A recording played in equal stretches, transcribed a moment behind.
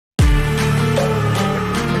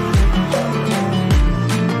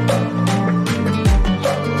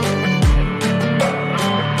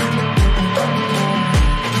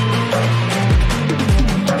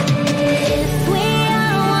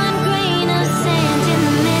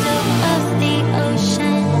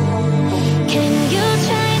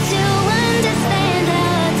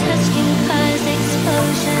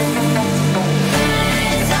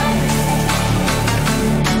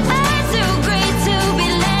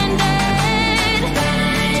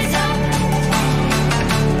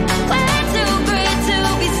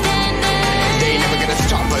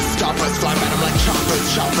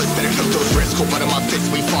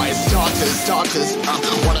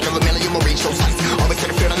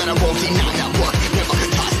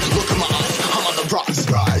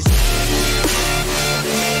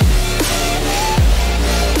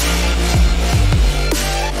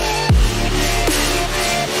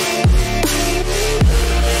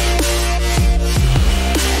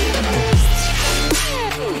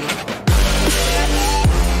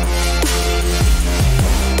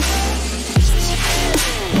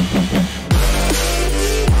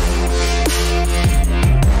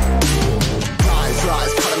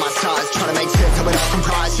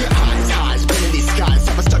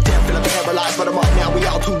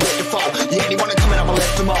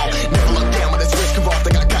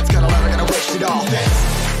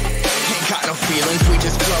we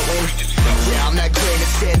just floating. Yeah, I'm that grain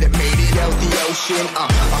of sand that made it out the ocean. A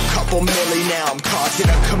couple milli now, I'm causing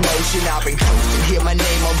a commotion. I've been coasting, hear my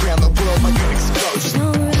name around the world like an explosion. So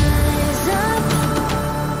rise up.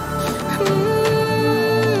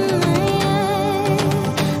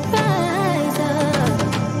 Rise up.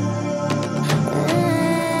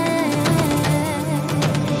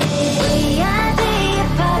 We are the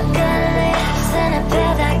apocalypse, and a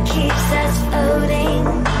pill that keeps us floating.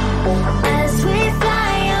 As we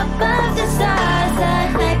fly above the stars, the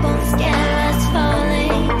night won't scare us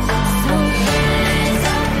falling. So rise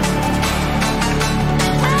up.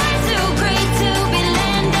 I'm too great to be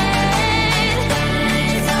landed.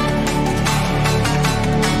 Rise up.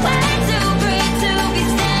 Way too great to be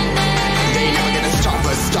standing. They ain't never gonna stop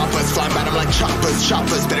us, fly by them like choppers.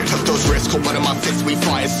 Better took those risks, hold one of my fists, we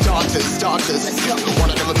fire starters. Let's go,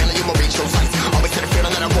 one out of a million, we'll reach those heights. Always had a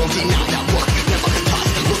feeling that I won't deny that work.